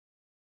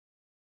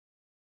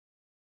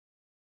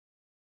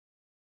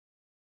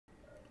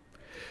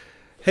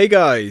Hey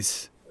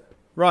guys!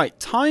 Right,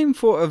 time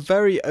for a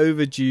very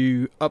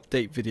overdue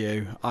update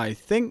video, I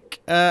think.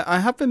 I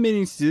have been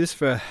meaning to do this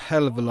for a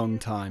hell of a long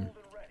time.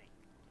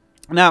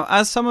 Now,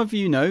 as some of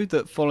you know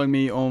that follow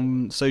me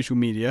on social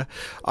media,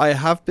 I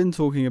have been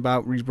talking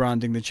about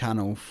rebranding the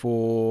channel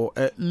for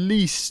at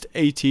least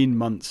 18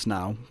 months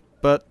now,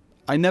 but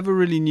I never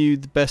really knew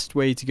the best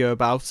way to go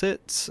about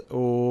it,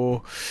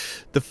 or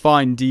the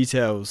fine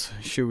details,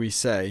 shall we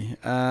say.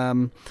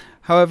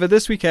 However,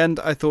 this weekend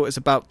I thought it's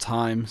about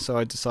time, so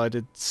I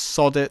decided,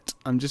 sod it,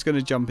 I'm just going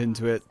to jump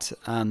into it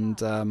and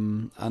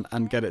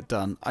get it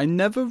done. I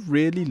never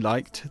really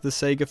liked the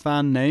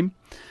Segafan name.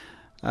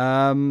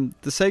 The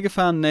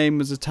Segafan name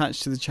was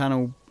attached to the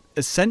channel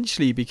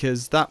essentially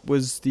because that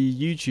was the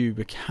YouTube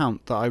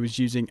account that I was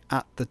using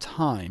at the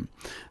time.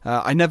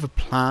 I never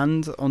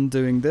planned on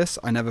doing this.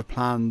 I never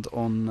planned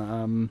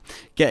on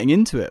getting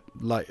into it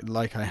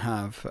like I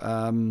have.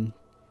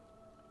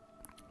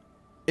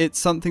 It's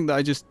something that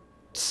I just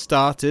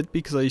started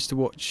because I used to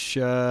watch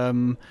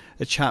a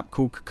chap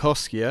called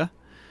Kokoskia,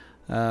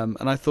 and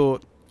I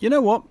thought, you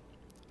know what,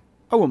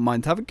 I wouldn't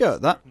mind to have a go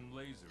at that.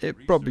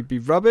 It'd probably be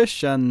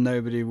rubbish and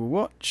nobody will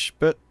watch,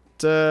 but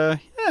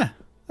yeah,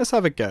 let's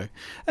have a go.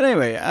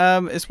 Anyway,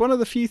 it's one of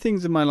the few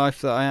things in my life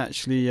that I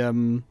actually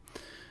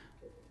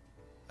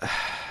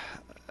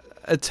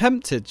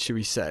attempted, shall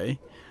we say,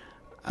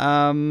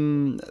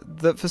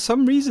 that for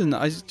some reason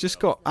I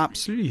just got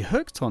absolutely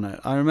hooked on it.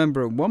 I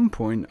remember at one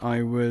point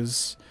I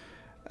was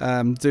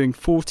doing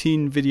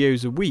 14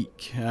 videos a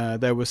week.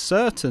 There were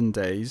certain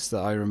days that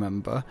I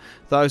remember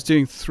that I was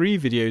doing 3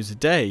 videos a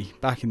day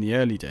back in the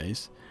early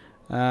days.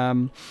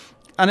 And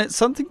it's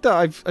something that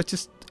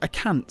I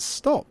can't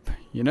stop,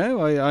 you know.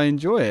 I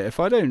enjoy it. If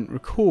I don't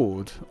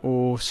record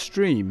or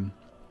stream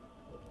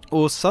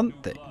or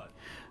something,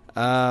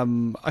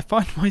 I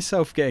find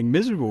myself getting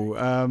miserable.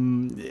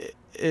 It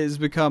has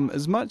become,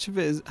 as much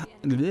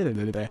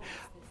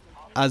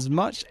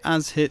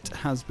as it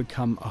has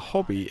become a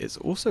hobby, it's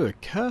also a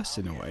curse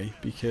in a way,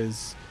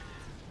 because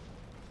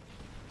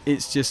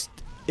it's just,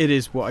 it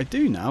is what I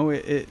do now.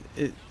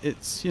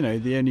 It's, you know,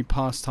 the only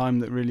pastime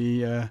that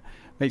really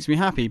makes me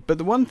happy. But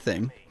the one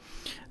thing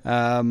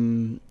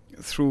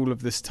through all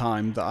of this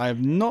time that I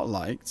have not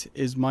liked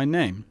is my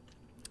name.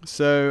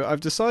 So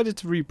I've decided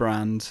to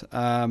rebrand.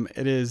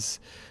 It is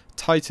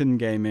Tytan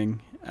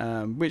Gaming,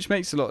 which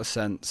makes a lot of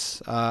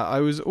sense. I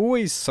was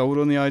always sold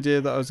on the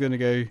idea that I was going to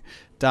go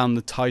down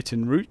the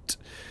Tytan route,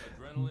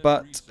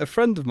 but a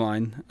friend of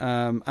mine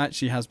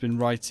actually has been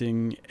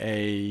writing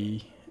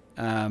a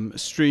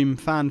stream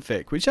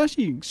fanfic, which is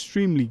actually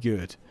extremely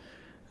good.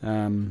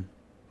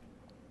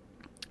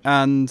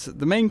 And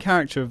the main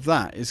character of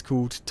that is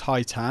called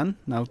Tytan.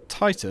 Now,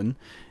 Titan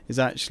is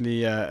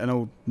actually an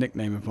old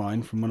nickname of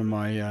mine from one of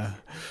my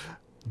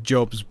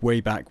jobs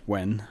way back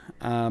when.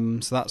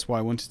 So that's why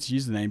I wanted to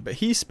use the name. But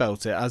he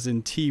spelt it as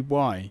in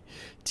Tytan.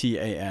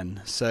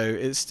 So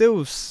it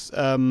still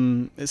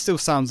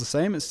sounds the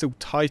same. It's still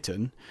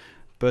Titan,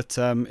 but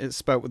it's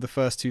spelt with the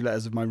first 2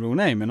 letters of my real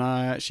name, and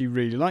I actually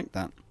really like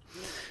that.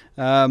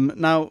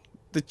 Now,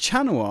 the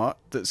channel art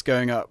that's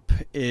going up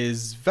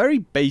is very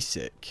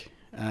basic.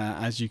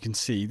 As you can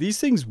see, these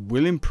things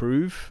will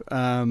improve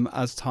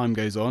as time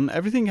goes on.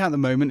 Everything at the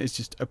moment is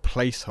just a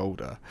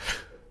placeholder.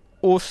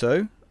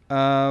 Also,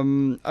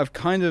 I've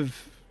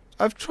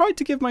tried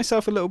to give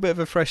myself a little bit of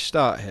a fresh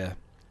start here.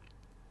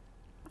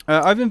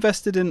 I've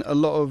invested in a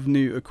lot of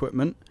new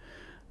equipment.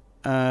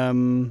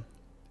 The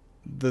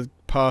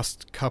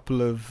past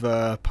couple of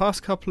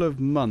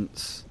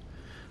months,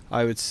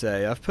 I would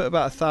say I've put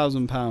about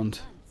 £1,000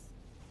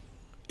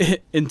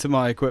 into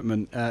my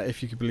equipment,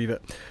 if you could believe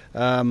it.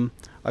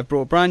 I've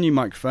brought a brand new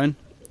microphone.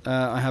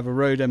 I have a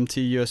Rode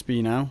MT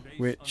USB now,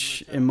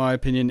 which in my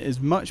opinion is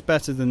much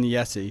better than the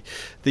Yeti.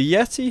 The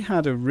Yeti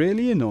had a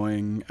really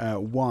annoying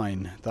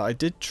whine that I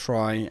did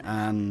try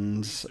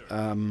and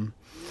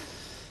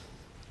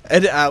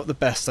edit out the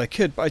best I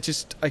could, but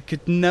I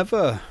could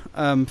never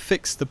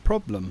fix the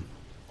problem.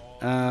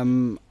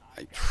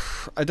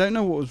 I don't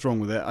know what was wrong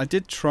with it. I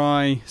did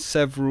try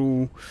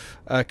several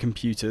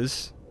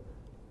computers.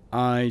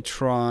 I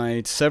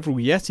tried several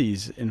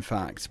Yetis, in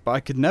fact, but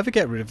I could never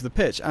get rid of the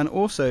pitch. And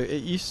also,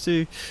 it used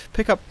to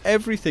pick up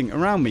everything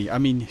around me. I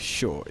mean,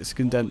 sure, it's a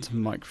condensed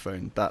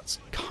microphone. That's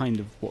kind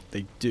of what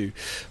they do.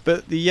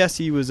 But the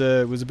Yeti was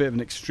a bit of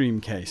an extreme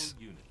case.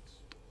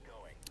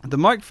 The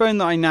microphone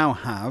that I now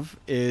have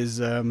is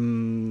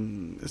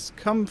it's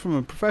come from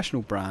a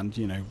professional brand,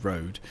 you know,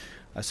 Rode.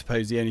 I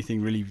suppose the only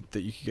thing really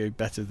that you could go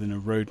better than a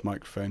Rode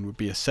microphone would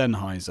be a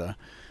Sennheiser.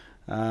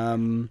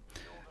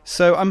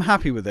 So I'm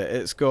happy with it.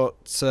 It's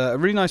got a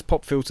really nice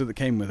pop filter that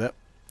came with it,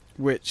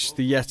 which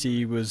the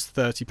Yeti was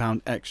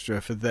 £30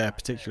 extra for their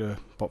particular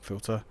pop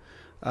filter.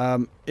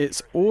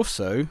 It's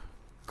also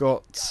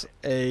got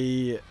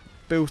a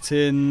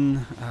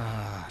built-in,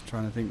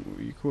 trying to think what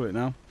you call it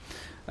now.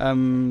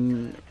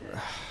 God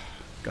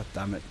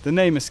damn it, the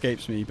name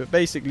escapes me. But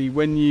basically,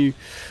 when you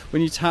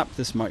tap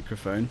this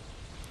microphone,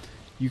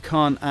 you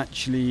can't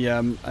actually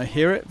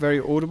hear it very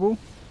audible.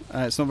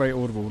 It's not very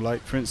audible.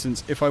 Like, for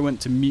instance, if I went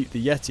to mute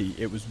the Yeti,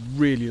 it was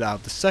really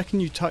loud. The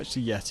second you touch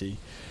the Yeti,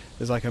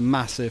 there's like a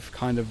massive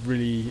kind of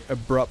really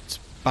abrupt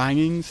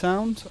banging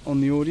sound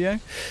on the audio.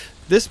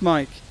 This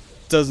mic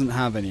doesn't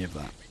have any of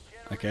that.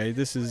 Okay,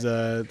 this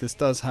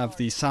does have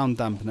the sound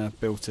dampener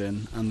built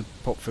in and the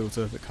pop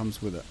filter that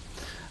comes with it.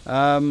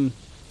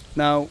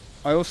 Now,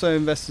 I also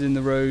invested in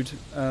the Rode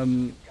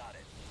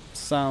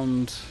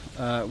sound,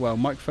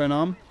 microphone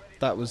arm.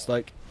 That was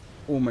like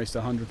almost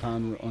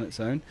 £100 on its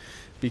own,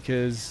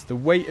 because the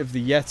weight of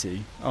the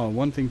Yeti. Oh,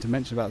 one thing to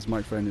mention about this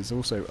microphone is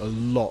also a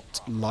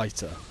lot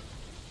lighter.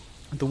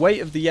 The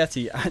weight of the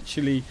Yeti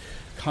actually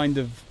kind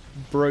of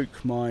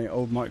broke my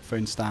old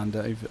microphone stand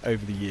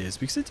over the years,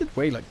 because it did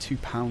weigh like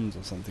 £2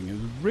 or something. It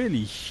was a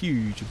really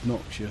huge,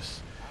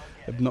 obnoxious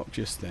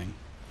thing.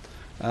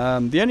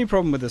 The only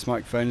problem with this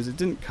microphone is it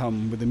didn't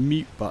come with a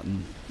mute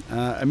button.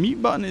 A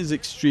mute button is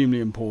extremely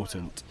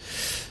important.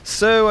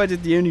 So I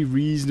did the only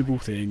reasonable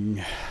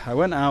thing. I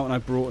went out and I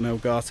brought an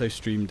Elgato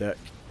Stream Deck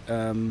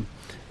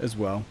as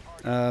well.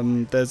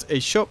 There's a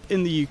shop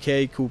in the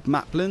UK called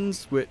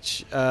Maplin's,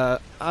 which,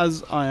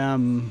 as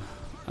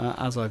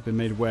I've been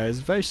made aware, is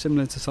very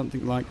similar to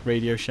something like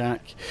Radio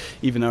Shack,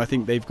 even though I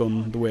think they've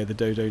gone the way of the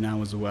Dodo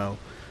now as well.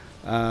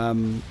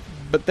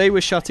 But they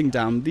were shutting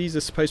down. These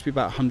are supposed to be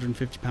about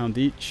 £150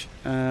 each.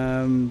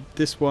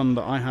 This one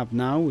that I have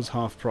now was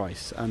half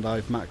price, and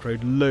I've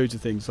macroed loads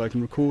of things, so I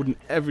can record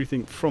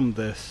everything from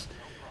this.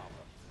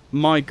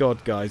 My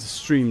God, guys, a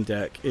Stream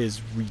Deck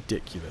is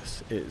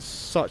ridiculous. It's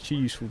such a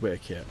useful bit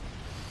of kit.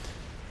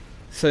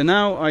 So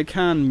now I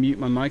can mute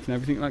my mic and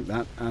everything like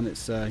that, and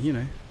it's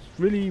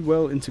really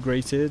well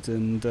integrated,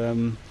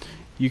 and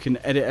you can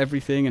edit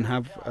everything and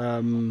have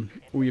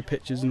all your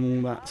pictures and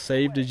all that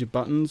saved as your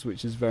buttons,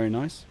 which is very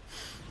nice.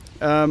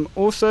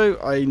 Also,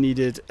 I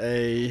needed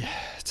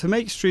to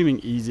make streaming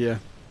easier,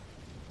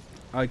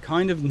 I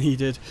kind of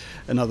needed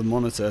another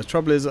monitor.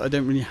 Trouble is, I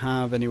don't really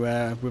have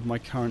anywhere with my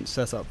current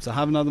setup to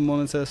have another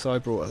monitor, so I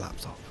brought a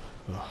laptop.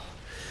 Ugh.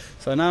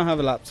 So I now have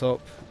a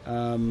laptop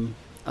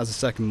as a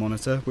second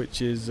monitor,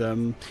 which is,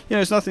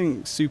 it's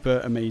nothing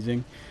super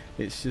amazing.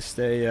 It's just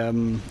a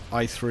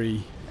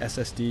i3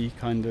 SSD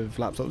kind of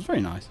laptop. It's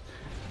very nice.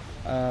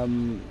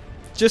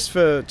 Just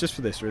for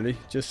this, really,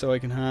 just so I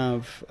can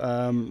have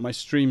my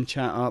stream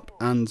chat up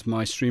and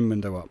my stream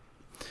window up.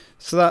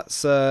 So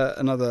that's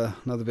another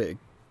bit of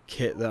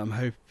kit that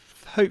I'm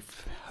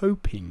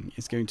hoping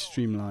is going to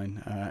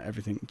streamline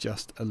everything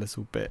just a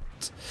little bit.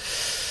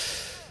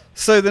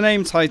 So the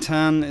name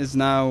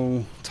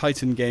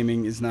Tytan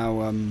Gaming is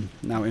now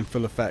in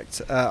full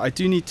effect. I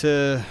do need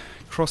to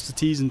cross the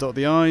T's and dot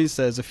the I's.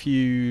 There's a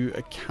few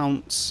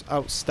accounts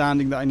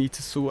outstanding that I need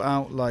to sort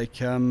out,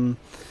 like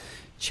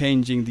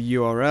changing the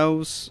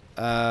URLs,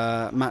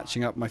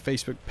 matching up my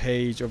Facebook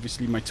page,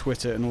 obviously my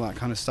Twitter and all that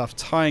kind of stuff,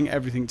 tying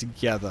everything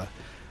together.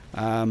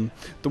 The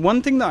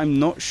one thing that I'm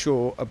not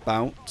sure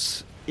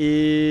about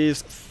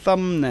is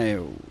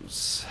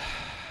thumbnails.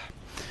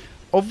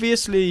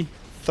 Obviously,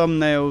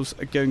 thumbnails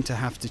are going to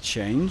have to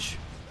change.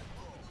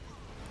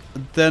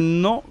 They're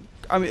not,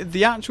 I mean,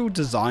 the actual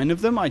design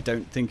of them I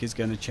don't think is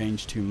going to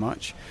change too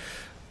much.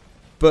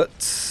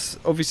 But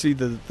obviously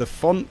the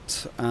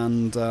font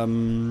and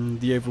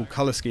the overall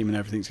colour scheme and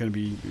everything is going to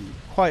be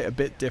quite a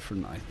bit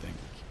different, I think.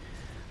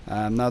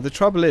 Now the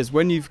trouble is,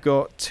 when you've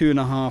got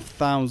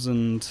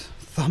 2,500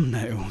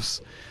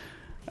 thumbnails,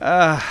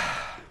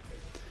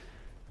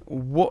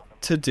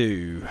 what to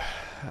do?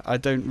 I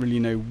don't really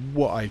know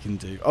what I can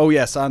do. Oh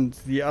yes, and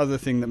the other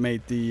thing that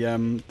made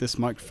the this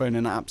microphone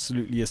an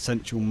absolutely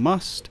essential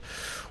must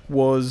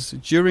was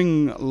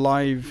during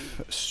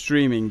live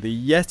streaming,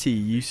 the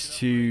Yeti used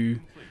to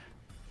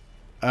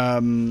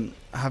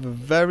have a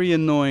very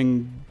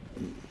annoying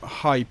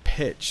high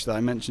pitch that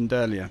I mentioned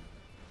earlier,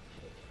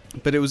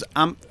 but it was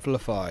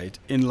amplified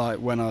in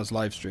when I was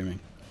live streaming,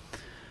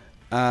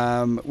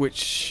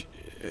 which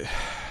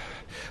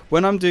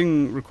when I'm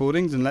doing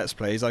recordings and let's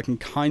plays, I can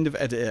kind of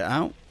edit it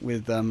out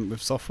with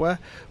software,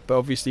 but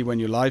obviously when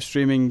you're live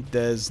streaming,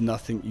 there's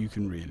nothing you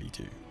can really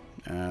do.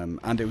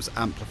 And it was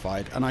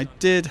amplified, and I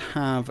did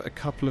have a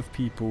couple of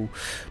people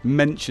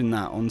mention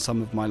that on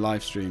some of my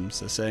live streams.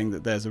 They're saying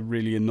that there's a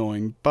really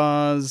annoying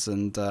buzz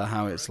and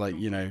how it's like,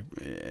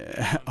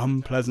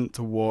 unpleasant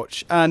to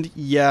watch. And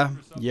yeah,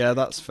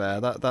 that's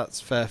fair. That's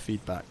fair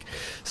feedback.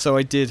 So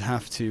I did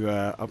have to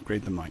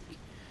upgrade the mic.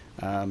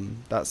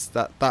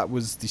 That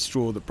was the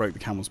straw that broke the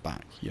camel's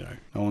back. No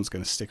one's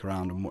going to stick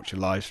around and watch a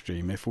live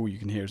stream if all you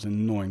can hear is an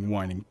annoying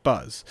whining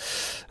buzz.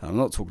 And I'm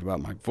not talking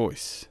about my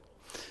voice.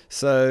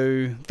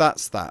 So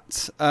that's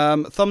that.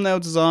 Thumbnail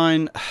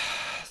design,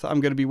 I'm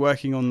going to be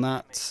working on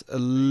that a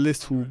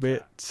little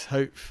bit,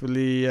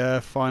 hopefully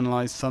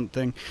finalise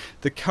something.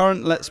 The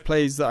current Let's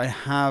Plays that I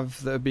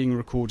have that are being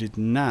recorded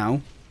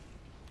now,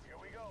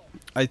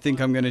 I think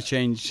I'm going to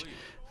change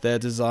their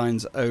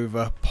designs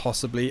over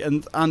possibly,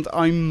 and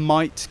I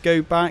might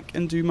go back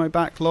and do my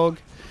backlog.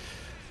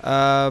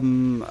 I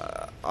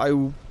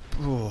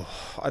Oh,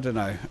 I don't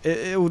know.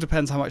 It all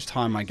depends how much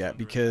time I get,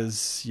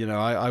 because you know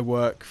I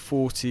work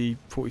 40,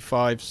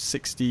 45,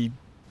 60,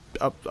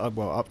 up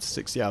to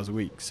 60 hours a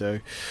week, so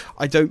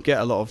I don't get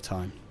a lot of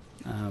time.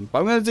 But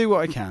I'm going to do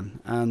what I can,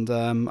 and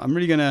I'm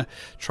really going to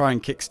try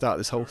and kickstart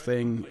this whole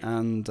thing,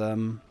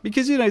 and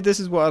because you know this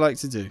is what I like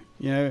to do.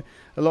 You know,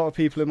 a lot of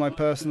people in my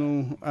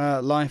personal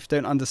life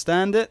don't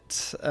understand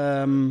it.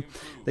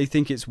 They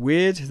think it's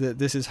weird that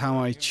this is how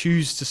I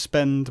choose to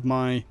spend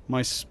my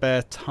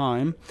spare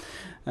time.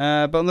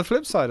 But on the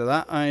flip side of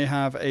that, I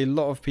have a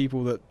lot of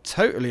people that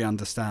totally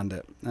understand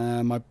it.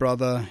 My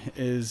brother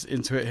is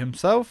into it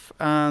himself,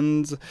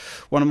 and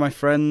one of my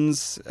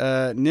friends,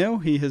 Neil,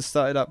 he has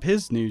started up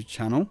his new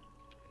channel,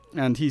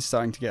 and he's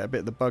starting to get a bit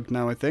of the bug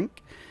now, I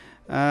think.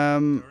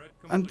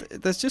 And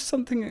there's just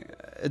something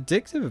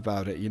addictive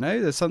about it, you know?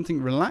 There's something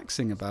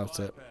relaxing about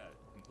it.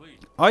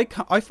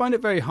 I find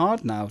it very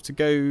hard now to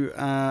go,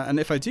 and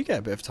if I do get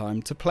a bit of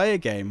time, to play a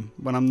game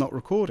when I'm not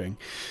recording.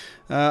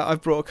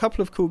 I've brought a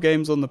couple of cool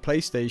games on the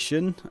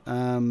PlayStation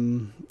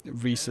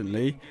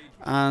recently,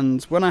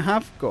 and when I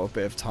have got a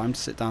bit of time to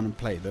sit down and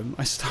play them,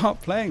 I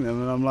start playing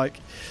them, and I'm like,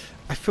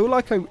 I feel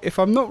like if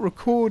I'm not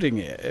recording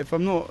it, if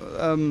I'm not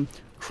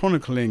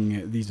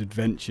chronicling these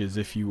adventures,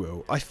 if you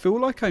will, I feel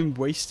like I'm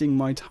wasting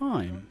my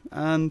time.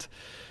 And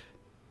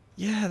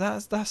yeah,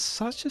 that's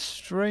such a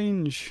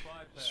strange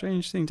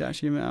thing to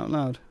actually admit out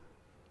loud.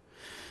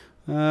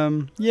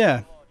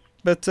 Yeah.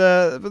 But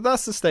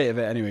that's the state of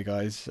it anyway,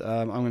 guys.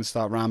 I'm going to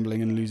start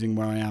rambling and losing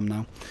where I am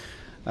now.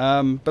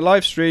 But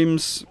live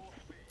streams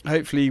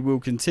hopefully will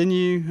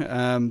continue.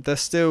 They're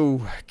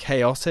still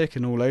chaotic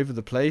and all over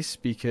the place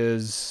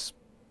because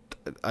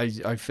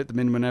I fit them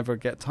in whenever I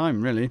get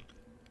time, really.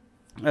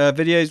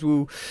 Videos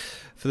will,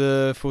 for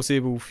the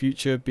foreseeable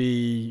future,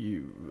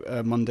 be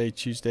Monday,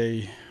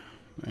 Tuesday,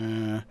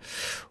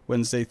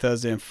 Wednesday,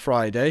 Thursday and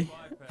Friday.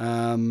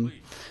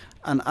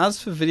 And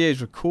as for videos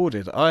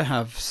recorded, I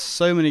have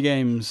so many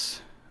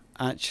games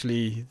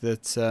actually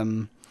that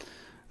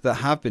that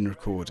have been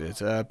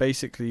recorded.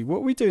 Basically,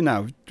 what we do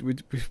now,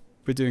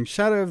 we're doing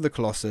Shadow of the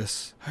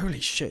Colossus. Holy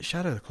shit,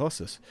 Shadow of the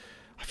Colossus!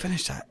 I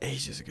finished that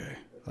ages ago,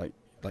 like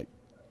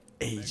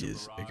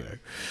ages ago.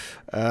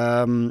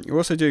 We're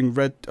also doing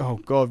Red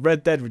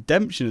Dead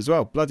Redemption as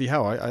well. Bloody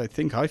hell, I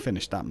think I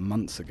finished that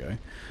months ago.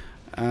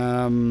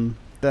 Then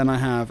I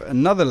have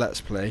another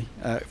Let's Play.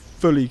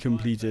 Fully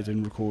completed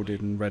and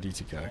recorded and ready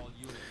to go,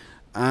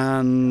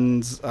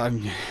 and I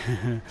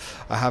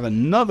have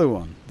another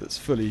one that's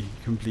fully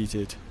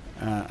completed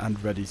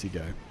and ready to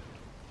go.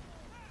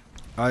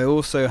 I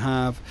also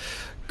have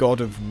God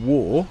of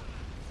War,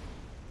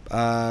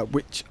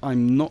 which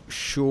I'm not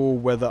sure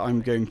whether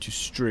I'm going to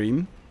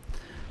stream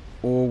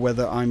or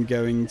whether I'm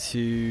going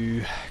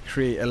to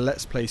create a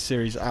Let's Play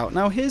series out.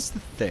 Now here's the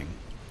thing.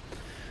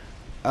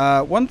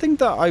 One thing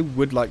that I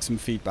would like some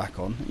feedback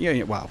on,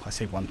 well, I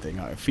say one thing,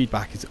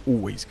 feedback is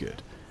always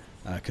good.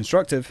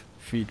 Constructive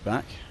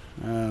feedback,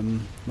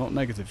 not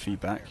negative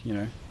feedback, you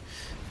know.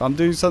 If I'm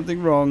doing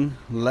something wrong,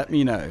 let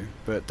me know,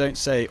 but don't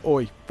say,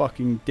 oi,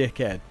 fucking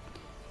dickhead,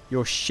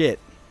 you're shit,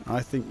 I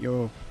think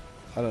you're,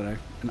 I don't know,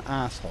 an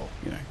asshole,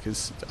 you know,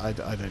 because I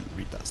don't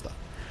read that stuff.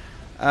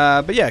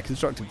 But yeah,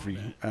 constructive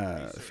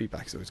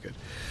feedback is always good.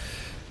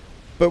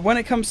 But when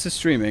it comes to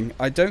streaming,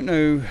 I don't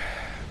know.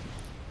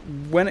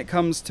 When it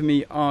comes to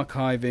me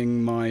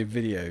archiving my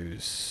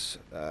videos,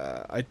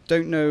 I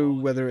don't know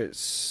whether it's,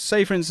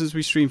 say for instance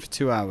we stream for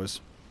 2 hours.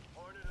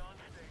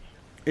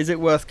 Is it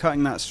worth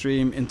cutting that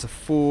stream into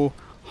 4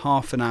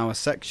 half-an-hour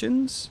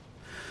sections?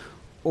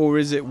 Or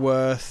is it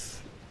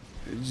worth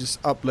just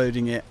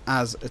uploading it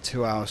as a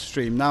 2-hour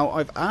stream? Now,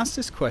 I've asked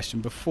this question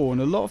before,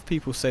 and a lot of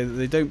people say that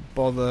they don't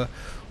bother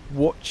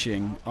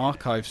watching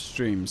archive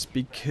streams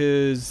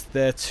because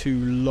they're too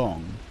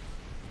long.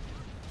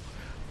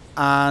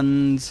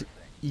 And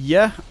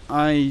yeah,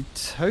 I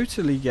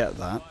totally get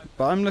that,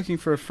 but I'm looking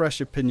for a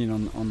fresh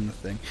opinion on the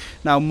thing.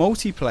 Now,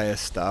 multiplayer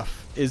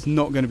stuff is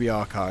not going to be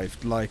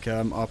archived, like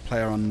our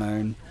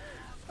PlayerUnknown,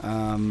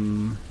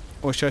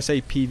 or should I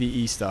say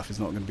PvE stuff is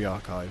not going to be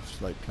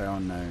archived, like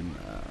PlayerUnknown.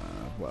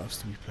 What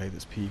else do we play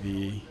that's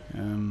PvE?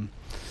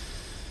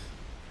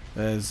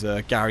 There's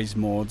Gary's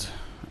Mod,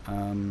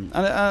 and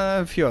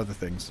a few other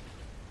things.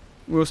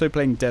 We're also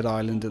playing Dead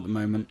Island at the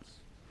moment.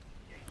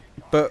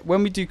 But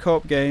when we do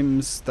co-op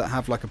games that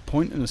have like a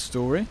point and a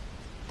story,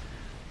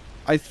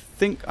 I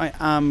think I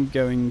am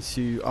going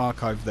to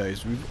archive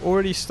those. We've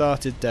already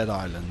started Dead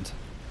Island.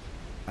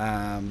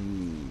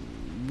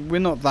 We're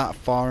not that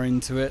far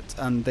into it,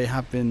 and they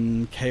have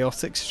been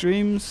chaotic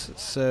streams,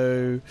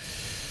 so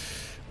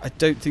I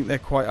don't think they're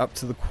quite up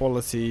to the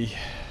quality.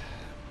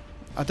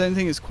 I don't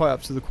think it's quite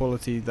up to the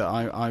quality that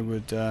I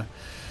would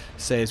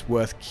say is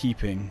worth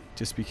keeping,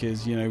 just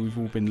because, you know, we've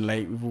all been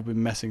late, we've all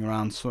been messing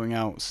around sorting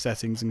out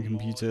settings and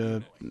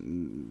computer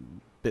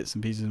bits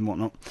and pieces and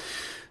whatnot.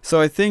 So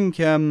I think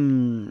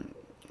that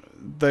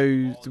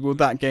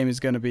game is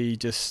going to be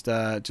just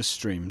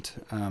streamed.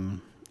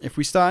 If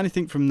we start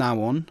anything from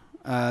now on,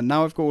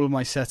 now I've got all of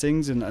my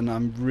settings, and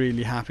I'm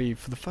really happy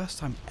for the first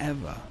time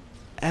ever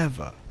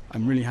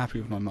I'm really happy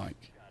with my mic.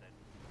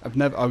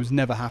 I was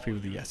never happy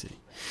with the Yeti.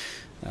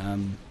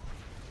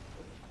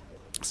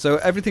 So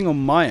everything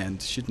on my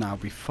end should now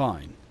be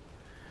fine.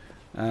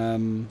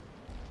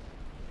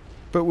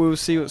 But we'll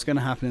see what's going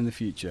to happen in the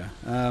future.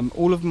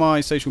 All of my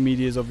social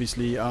medias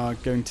obviously are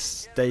going to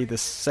stay the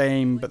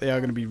same, but they are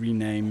going to be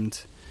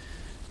renamed.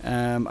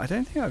 I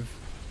don't think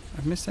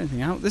I've missed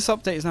anything out. This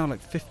update is now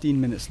like 15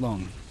 minutes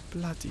long.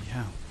 Bloody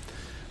hell.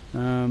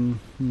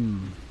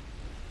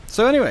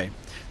 So anyway,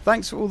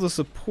 thanks for all the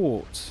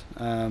support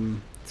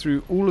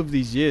through all of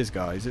these years,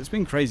 guys. It's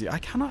been crazy. I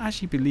cannot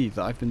actually believe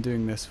that I've been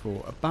doing this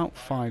for about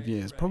 5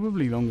 years,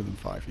 probably longer than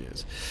 5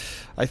 years.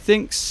 I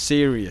think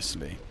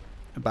seriously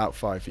about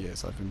 5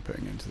 years I've been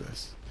putting into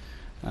this,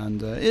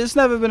 and it's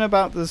never been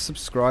about the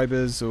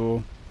subscribers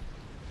or,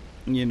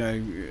 you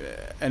know,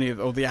 any of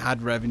all the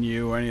ad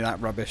revenue or any of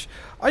that rubbish.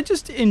 I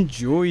just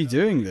enjoy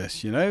doing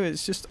this, you know.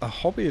 It's just a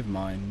hobby of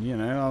mine, you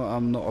know.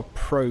 I'm not a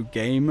pro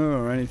gamer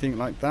or anything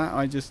like that.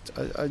 I just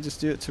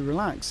do it to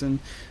relax, and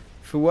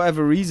for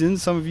whatever reason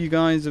some of you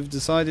guys have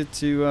decided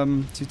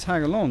to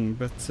tag along.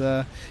 But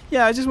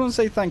yeah, I just want to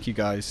say thank you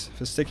guys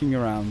for sticking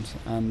around,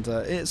 and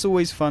it's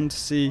always fun to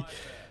see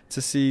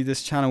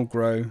this channel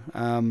grow.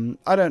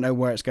 I don't know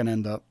where it's going to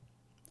end up.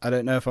 I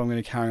don't know if I'm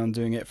going to carry on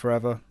doing it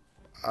forever.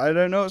 I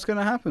don't know what's going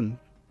to happen,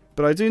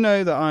 but I do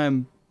know that I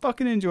am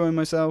fucking enjoying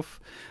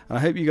myself, and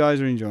I hope you guys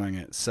are enjoying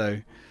it.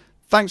 So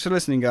thanks for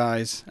listening,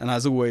 guys, and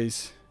as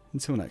always,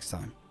 until next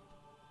time.